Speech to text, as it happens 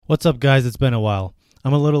What's up, guys? It's been a while.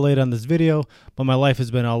 I'm a little late on this video, but my life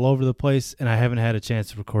has been all over the place and I haven't had a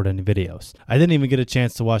chance to record any videos. I didn't even get a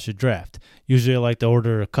chance to watch a draft. Usually I like to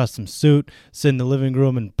order a custom suit, sit in the living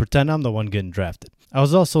room and pretend I'm the one getting drafted. I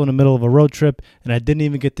was also in the middle of a road trip and I didn't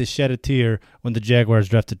even get to shed a tear when the Jaguars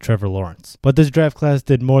drafted Trevor Lawrence. But this draft class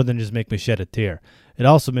did more than just make me shed a tear. It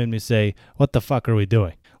also made me say, what the fuck are we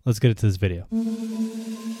doing? Let's get into this video.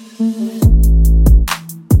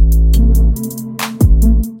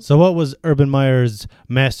 So what was Urban Meyer's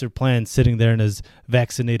master plan sitting there in his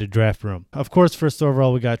vaccinated draft room? Of course, first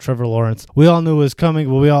overall, we got Trevor Lawrence. We all knew it was coming,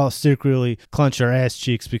 but we all secretly clenched our ass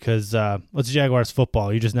cheeks because it's Jaguars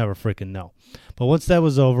football. You just never freaking know. But once that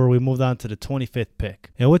was over, we moved on to the 25th pick.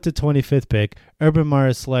 And with the 25th pick, Urban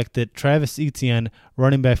Meyer selected Travis Etienne,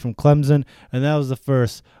 running back from Clemson, and that was the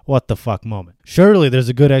first what the fuck moment. Surely there's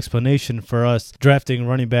a good explanation for us drafting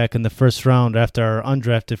running back in the first round after our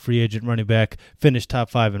undrafted free agent running back finished top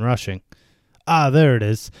 5 in rushing. There it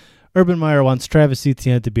is. Urban Meyer wants Travis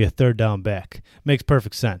Etienne to be a third down back. Makes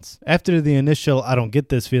perfect sense. After the initial I don't get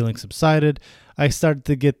this feeling subsided, I started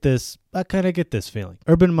to get this, I kind of get this feeling.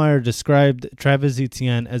 Urban Meyer described Travis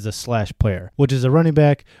Etienne as a slash player, which is a running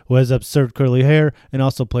back who has absurd curly hair and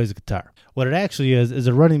also plays guitar. What it actually is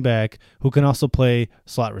a running back who can also play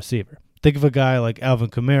slot receiver. Think of a guy like Alvin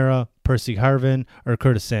Kamara, Percy Harvin, or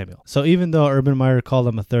Curtis Samuel. So even though Urban Meyer called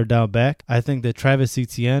him a third down back, I think that Travis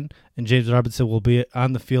Etienne and James Robinson will be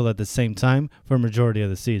on the field at the same time for a majority of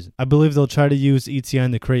the season. I believe they'll try to use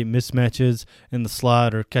Etienne to create mismatches in the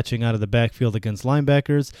slot or catching out of the backfield against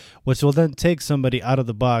linebackers, which will then take somebody out of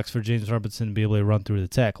the box for James Robinson to be able to run through the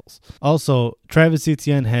tackles. Also, Travis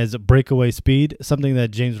Etienne has breakaway speed, something that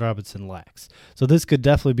James Robinson lacks. So this could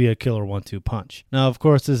definitely be a killer 1-2 punch. Now, of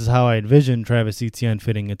course, this is how I envision Travis Etienne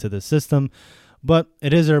fitting into the system. But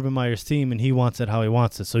it is Urban Meyer's team, and he wants it how he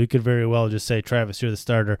wants it. So he could very well just say, Travis, you're the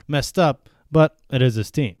starter. Messed up, but it is his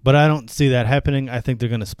team. But I don't see that happening. I think they're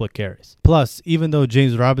going to split carries. Plus, even though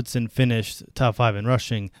James Robinson finished top 5 in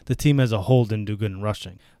rushing, the team as a whole didn't do good in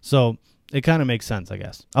rushing. So it kind of makes sense, I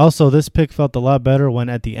guess. Also, this pick felt a lot better when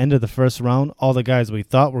at the end of the first round, all the guys we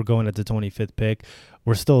thought were going at the 25th pick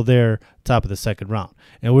were still there top of the second round.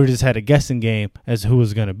 And we just had a guessing game as who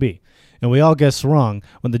was going to be. And we all guessed wrong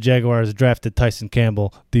when the Jaguars drafted Tyson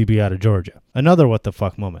Campbell, DB out of Georgia. Another what the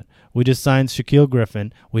fuck moment. We just signed Shaquille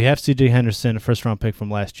Griffin. We have C.J. Henderson, a first-round pick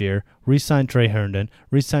from last year. Re-signed Trey Herndon.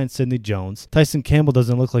 Re-signed Sidney Jones. Tyson Campbell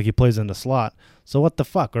doesn't look like he plays in the slot. So what the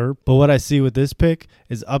fuck, Herb? But what I see with this pick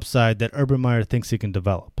is upside that Urban Meyer thinks he can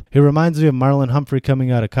develop. He reminds me of Marlon Humphrey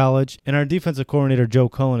coming out of college, and our defensive coordinator Joe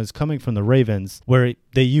Cullen is coming from the Ravens, where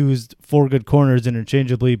they used 4 good corners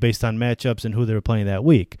interchangeably based on matchups and who they were playing that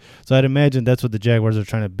week. So I'd imagine that's what the Jaguars are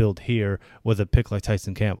trying to build here with a pick like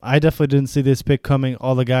Tyson Campbell. I definitely didn't see this pick coming.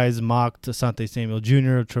 All the guys mocked Asante Samuel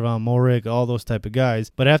Jr., Trevon Moehrig, all those type of guys.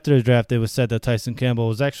 But after the draft, it was said that Tyson Campbell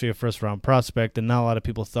was actually a first-round prospect, and not a lot of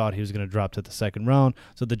people thought he was going to drop to the second round,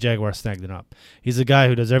 so the Jaguars snagged it up. He's a guy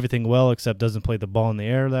who does everything well except doesn't play the ball in the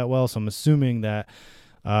air that well, so I'm assuming that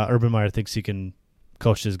Urban Meyer thinks he can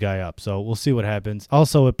coach this guy up. So we'll see what happens.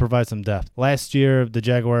 Also, it provides some depth. Last year, the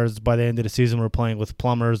Jaguars, by the end of the season, were playing with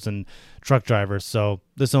plumbers and truck drivers, so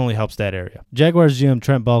this only helps that area. Jaguars GM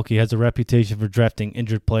Trent Baalke has a reputation for drafting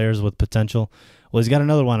injured players with potential. Well, he's got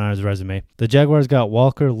another one on his resume. The Jaguars got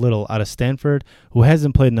Walker Little out of Stanford, who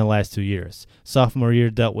hasn't played in the last 2 years. Sophomore year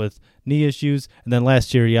dealt with knee issues, and then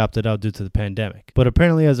last year he opted out due to the pandemic. But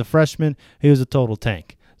apparently as a freshman, he was a total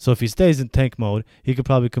tank. So if he stays in tank mode, he could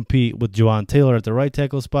probably compete with Juwan Taylor at the right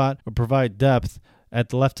tackle spot or provide depth at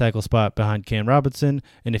the left tackle spot behind Cam Robinson.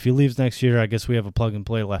 And if he leaves next year, I guess we have a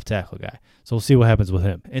plug-and-play left tackle guy. So we'll see what happens with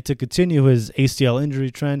him. And to continue his ACL injury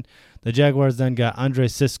trend, the Jaguars then got Andre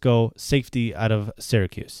Cisco, safety out of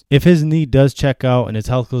Syracuse. If his knee does check out and his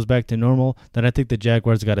health goes back to normal, then I think the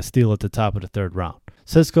Jaguars got a steal at the top of the third round.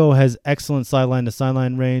 Cisco has excellent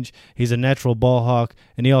sideline-to-sideline range. He's a natural ball hawk,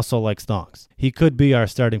 and he also likes thongs. He could be our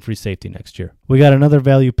starting free safety next year. We got another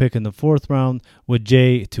value pick in the 4th round with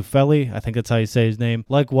Jay Tufele. I think that's how you say his name.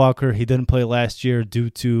 Like Walker, he didn't play last year due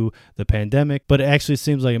to the pandemic, but it actually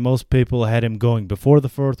seems like most people had him going before the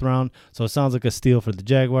 4th round, so it sounds like a steal for the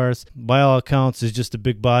Jaguars. By all accounts, he's just a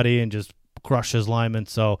big body and just crushes linemen,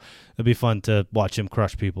 so it'll be fun to watch him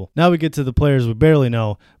crush people. Now we get to the players we barely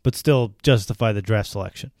know, but still justify the draft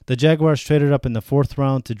selection. The Jaguars traded up in the 4th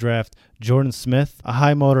round to draft Jordan Smith, a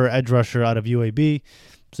high motor edge rusher out of UAB.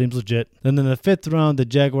 Seems legit. Then in the 5th round, the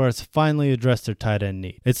Jaguars finally addressed their tight end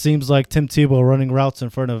need. It seems like Tim Tebow running routes in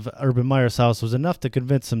front of Urban Meyer's house was enough to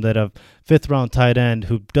convince him that a 5th round tight end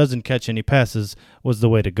who doesn't catch any passes was the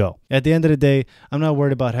way to go. At the end of the day, I'm not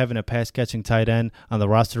worried about having a pass-catching tight end on the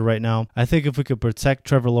roster right now. I think if we could protect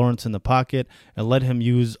Trevor Lawrence in the pocket and let him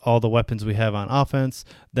use all the weapons we have on offense,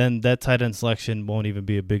 then that tight end selection won't even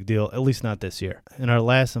be a big deal, at least not this year. And our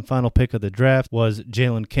last and final pick of the draft was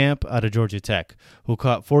Jalen Camp out of Georgia Tech, who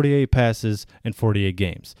caught 48 passes in 48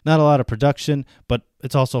 games. Not a lot of production, but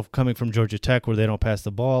it's also coming from Georgia Tech where they don't pass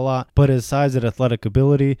the ball a lot, but his size and athletic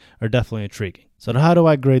ability are definitely intriguing. So how do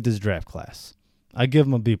I grade this draft class? I give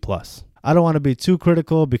him a B+. I don't want to be too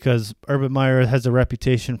critical because Urban Meyer has a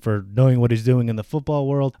reputation for knowing what he's doing in the football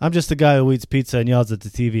world. I'm just a guy who eats pizza and yells at the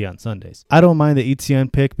TV on Sundays. I don't mind the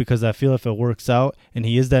ETN pick because I feel if it works out and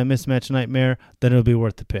he is that mismatch nightmare, then it'll be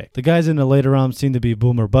worth the pick. The guys in the later rounds seem to be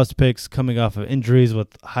boom or bust picks coming off of injuries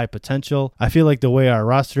with high potential. I feel like the way our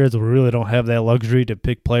roster is, we really don't have that luxury to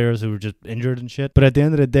pick players who are just injured and shit. But at the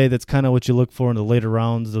end of the day, that's kind of what you look for in the later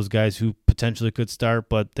rounds, those guys who potentially could start,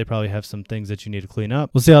 but they probably have some things that you need to clean up.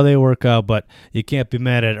 We'll see how they work out, but you can't be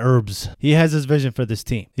mad at Herbs. He has his vision for this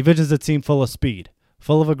team. He visions a team full of speed,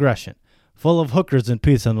 full of aggression, full of hookers and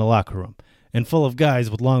pizza in the locker room, and full of guys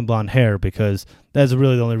with long blonde hair because that's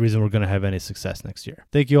really the only reason we're going to have any success next year.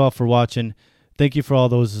 Thank you all for watching. Thank you for all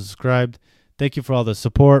those who subscribed. Thank you for all the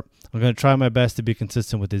support. I'm going to try my best to be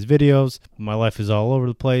consistent with these videos. My life is all over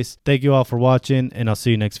the place. Thank you all for watching, and I'll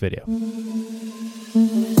see you next video.